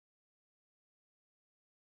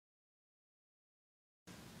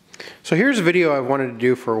So here's a video I've wanted to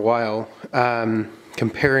do for a while,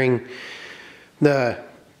 comparing the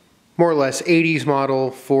more or less 80s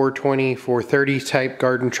model 420, 430 type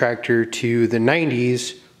garden tractor to the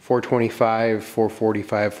 90s 425,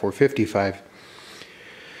 445, 455.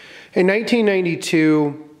 In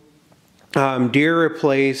 1992, Deere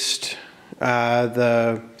replaced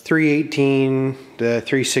the 318, the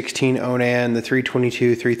 316 Onan, the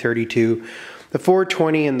 322, 332, the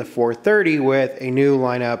 420, and the 430 with a new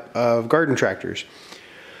lineup of garden tractors.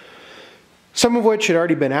 Some of which had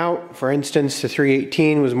already been out. For instance, the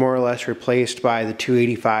 318 was more or less replaced by the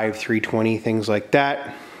 285, 320, things like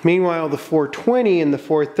that. Meanwhile, the 420 and the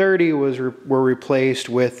 430 were replaced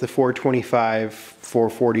with the 425,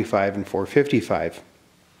 445, and 455.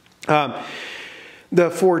 The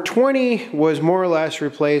 420 was more or less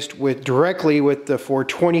replaced directly with the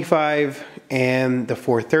 425, and the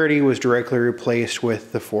 430 was directly replaced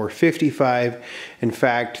with the 455. In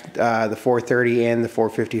fact, the 430 and the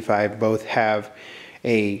 455 both have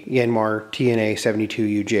a Yanmar TNA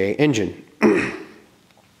 72UJ engine.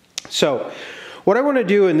 So what I want to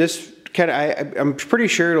do in this I'm pretty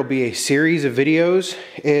sure it'll be a series of videos,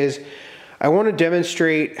 is I want to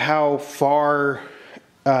demonstrate how far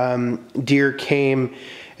Deere came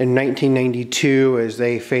in 1992 as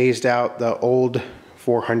they phased out the old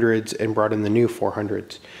 400s and brought in the new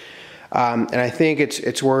 400s. And I think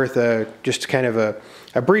it's worth just kind of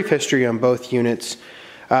a brief history on both units.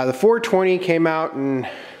 The 420 came out in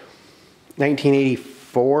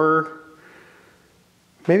 1984.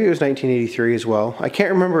 Maybe it was 1983 as well. I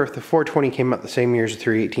can't remember if the 420 came out the same year as the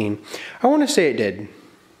 318. I want to say it did.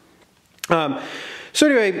 So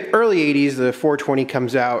anyway, early 80s, the 420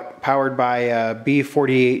 comes out, powered by a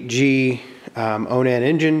B48G Onan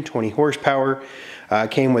engine, 20 horsepower.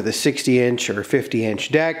 Came with a 60-inch or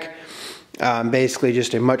 50-inch deck. Basically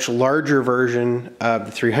just a much larger version of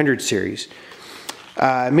the 300 series.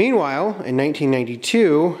 Meanwhile, in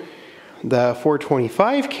 1992, the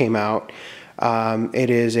 425 came out. It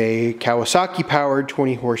is a Kawasaki-powered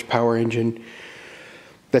 20 horsepower engine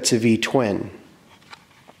that's a V-twin.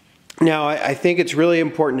 Now, I think it's really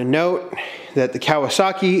important to note that the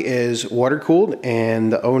Kawasaki is water-cooled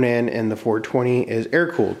and the Onan and the 420 is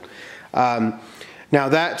air-cooled. Now,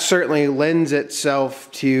 that certainly lends itself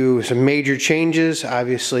to some major changes.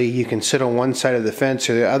 Obviously, you can sit on one side of the fence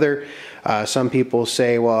or the other. Some people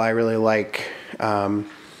say, well, I really like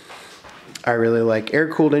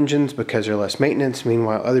air-cooled engines because they're less maintenance.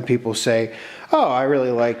 Meanwhile, other people say, oh, I really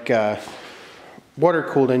like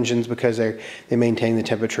water-cooled engines because they maintain the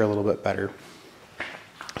temperature a little bit better.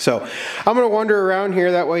 So I'm going to wander around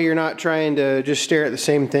here, that way you're not trying to just stare at the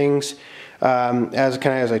same things as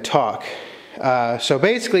I talk. So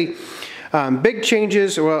basically, big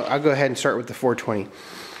changes. Well, I'll go ahead and start with the 420.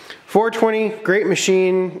 420, great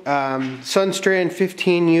machine, Sunstrand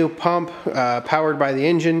 15U pump, powered by the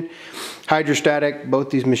engine, hydrostatic. Both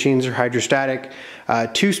these machines are hydrostatic.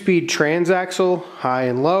 2-speed transaxle, high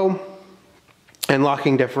and low, and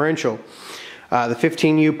locking differential. The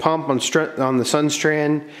 15U pump on the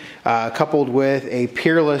Sunstrand, coupled with a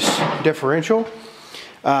peerless differential,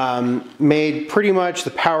 made pretty much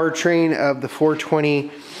the powertrain of the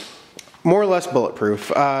 420 more or less bulletproof.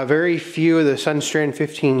 Very few of the Sunstrand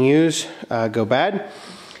 15Us go bad.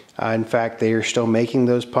 In fact, they are still making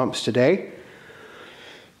those pumps today.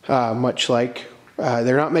 Much like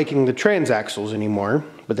they're not making the transaxles anymore,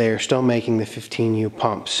 but they are still making the 15U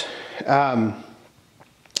pumps.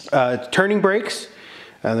 Turning brakes.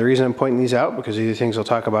 The reason I'm pointing these out, because these are things I'll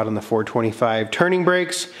talk about on the 425. Turning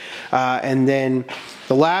brakes. And then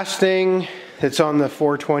the last thing that's on the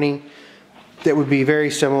 420 that would be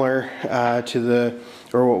very similar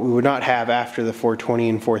or what we would not have after the 420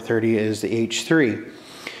 and 430 is the H3.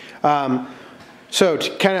 So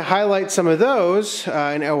to kind of highlight some of those,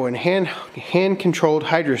 and hand-controlled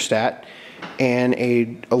hydrostat and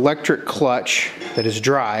a electric clutch that is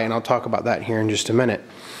dry, and I'll talk about that here in just a minute.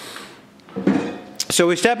 So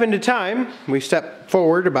we step into time, we step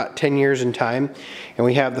forward about 10 years in time, and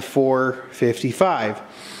we have the 455.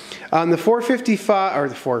 The 455, or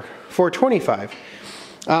the 425.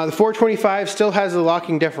 The 425 still has the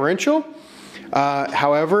locking differential.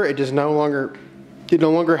 However, it no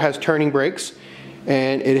longer has turning brakes,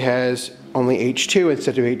 and it has only H2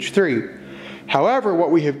 instead of H3. However,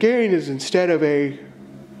 what we have gained is, instead of a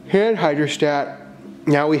hand hydrostat,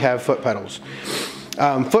 now we have foot pedals.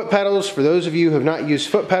 Foot pedals, for those of you who have not used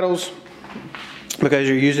foot pedals, because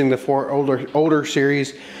you're using the older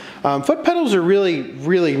series, foot pedals are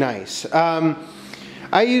really nice.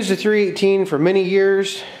 I used the 318 for many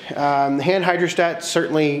years. The hand hydrostat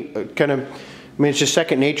certainly it's just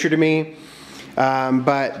second nature to me.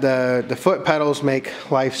 but the foot pedals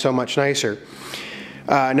make life so much nicer.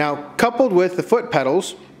 Now, coupled with the foot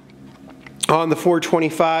pedals, on the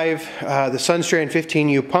 425, the Sunstrand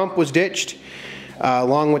 15U pump was ditched,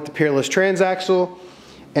 along with the Peerless transaxle,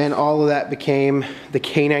 and all of that became the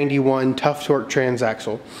K91 Tough Torque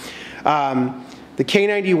transaxle. The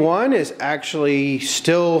K91 is actually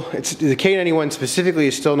still, the K91 specifically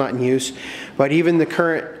is still not in use, but even the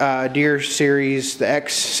current Deere series, the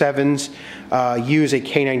X7s, use a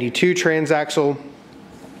K92 transaxle.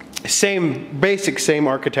 Same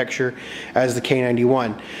architecture as the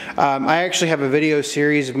K91. I actually have a video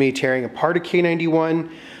series of me tearing apart a K91.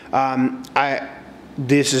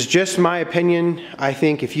 This is just my opinion. I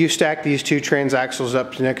think if you stack these two transaxles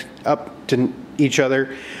up to each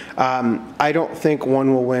other, I don't think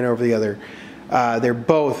one will win over the other. They're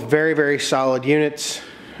both very, very solid units.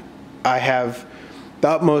 I have the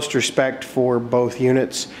utmost respect for both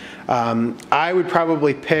units. I would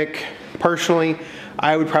probably pick, personally,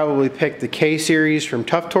 I would probably pick the K series from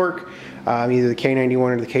Tough Torque, either the K91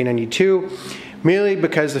 or the K92, merely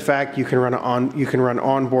because the fact you can run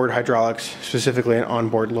onboard hydraulics, specifically an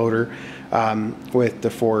onboard loader, with the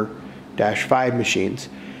 4-5 machines.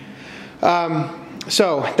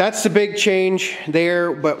 So that's the big change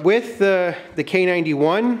there. But with the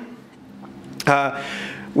K91,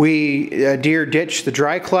 Deere ditched the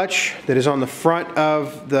dry clutch that is on the front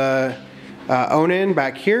of the own-end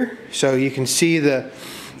back here. So you can see the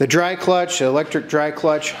dry clutch, the electric dry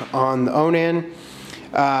clutch on the own-end.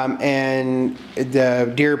 And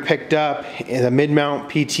the Deere picked up the mid-mount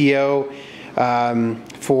PTO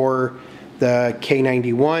for the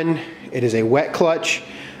K91. It is a wet clutch.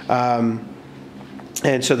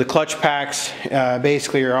 And so the clutch packs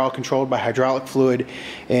basically are all controlled by hydraulic fluid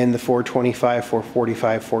in the 425,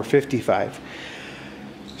 445, 455.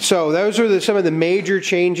 So those are some of the major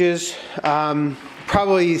changes.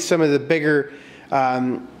 Probably some of the bigger,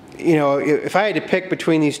 you know, if I had to pick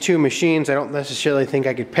between these two machines, I don't necessarily think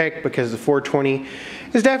I could pick, because the 420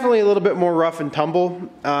 is definitely a little bit more rough and tumble.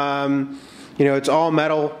 You know, it's all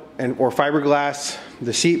metal or fiberglass.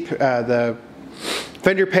 The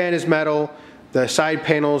fender pan is metal. The side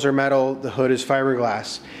panels are metal. The hood is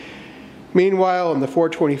fiberglass. Meanwhile, on the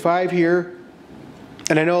 425 here,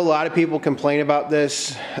 and I know a lot of people complain about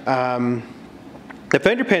this, the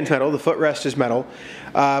fender pan's metal, the footrest is metal,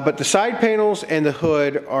 but the side panels and the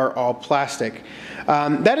hood are all plastic.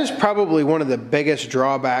 That is probably one of the biggest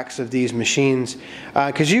drawbacks of these machines,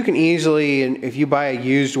 because you can easily, and if you buy a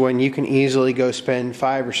used one, you can easily go spend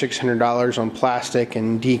 $500 or $600 on plastic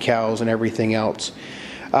and decals and everything else.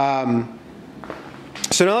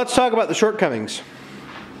 So now let's talk about the shortcomings.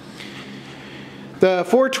 The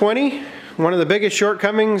 420, one of the biggest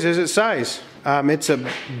shortcomings is its size. It's a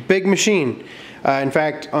big machine. In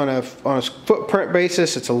fact, on a footprint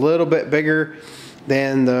basis, it's a little bit bigger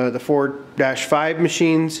than the 4-5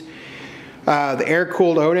 machines. The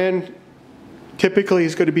air-cooled own-end typically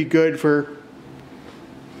is going to be good for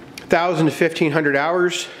 1,000 to 1,500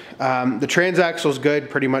 hours. The transaxle is good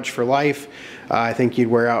pretty much for life. I think you'd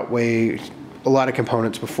wear out a lot of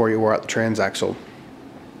components before you wore out the transaxle.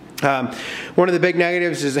 One of the big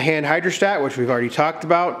negatives is the hand hydrostat, which we've already talked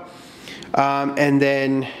about. And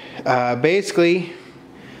then basically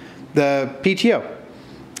the PTO.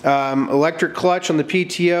 Electric clutch on the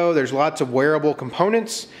PTO, there's lots of wearable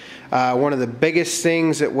components. One of the biggest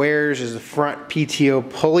things it wears is the front PTO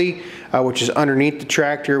pulley, which is underneath the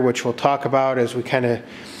tractor, which we'll talk about as we kind of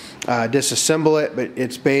disassemble it. But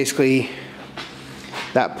it's basically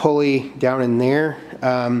that pulley down in there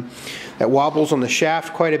that wobbles on the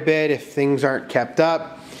shaft quite a bit if things aren't kept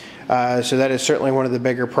up. So that is certainly one of the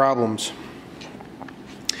bigger problems.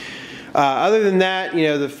 Other than that, you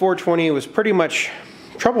know, the 420 was pretty much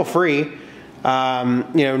trouble-free. You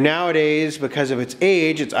know, nowadays, because of its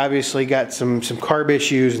age, it's obviously got some carb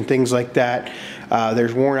issues and things like that.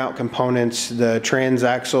 There's worn-out components. The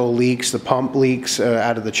transaxle leaks, the pump leaks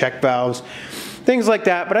out of the check valves, things like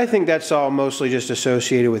that. But I think that's all mostly just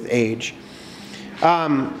associated with age.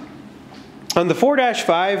 On the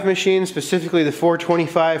 4-5 machine, specifically the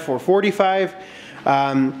 425, 445,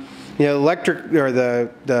 you know, electric or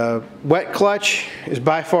the wet clutch is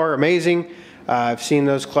by far amazing. I've seen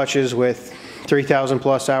those clutches with 3,000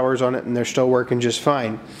 plus hours on it, and they're still working just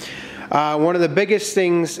fine. One of the biggest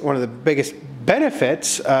things, one of the biggest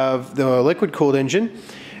benefits of the liquid cooled engine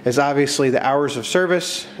is obviously the hours of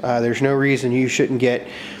service. There's no reason you shouldn't get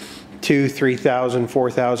 2,000, 3,000,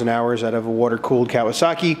 4,000 hours out of a water cooled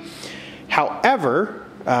Kawasaki. However,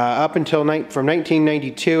 up until from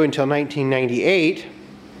 1992 until 1998,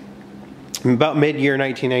 about mid-year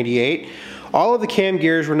 1998, all of the cam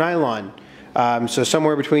gears were nylon. So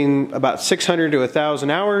somewhere between about 600 to 1,000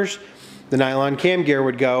 hours, the nylon cam gear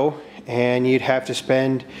would go, and you'd have to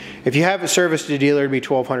spend, if you have it serviced at a dealer, it'd be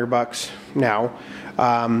 $1,200 now.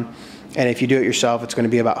 And if you do it yourself, it's going to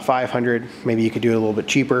be about $500. Maybe you could do it a little bit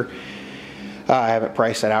cheaper. I haven't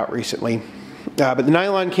priced that out recently. But the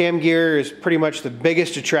nylon cam gear is pretty much the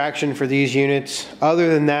biggest attraction for these units.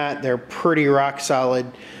 Other than that, they're pretty rock solid.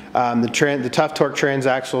 The tough torque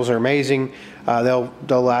transaxles are amazing. They'll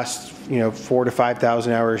last 4,000 to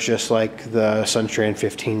 5,000 hours, just like the Sunstrand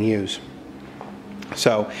 15Us.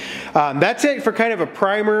 So that's it for kind of a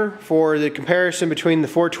primer for the comparison between the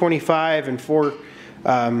 425 and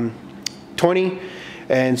 420.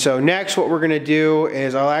 And so next what we're going to do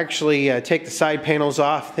is I'll actually take the side panels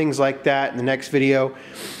off, things like that, in the next video.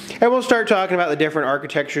 And we'll start talking about the different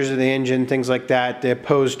architectures of the engine, things like that, the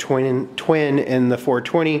opposed twin in the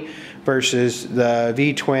 420 versus the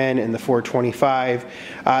V-twin in the 425.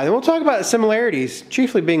 Then we'll talk about the similarities,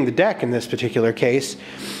 chiefly being the deck in this particular case.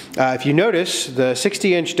 If you notice, the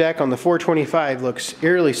 60-inch deck on the 425 looks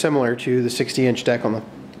eerily similar to the 60-inch deck on the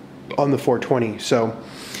 420. So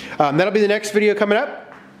that'll be the next video coming up.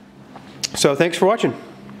 So thanks for watching.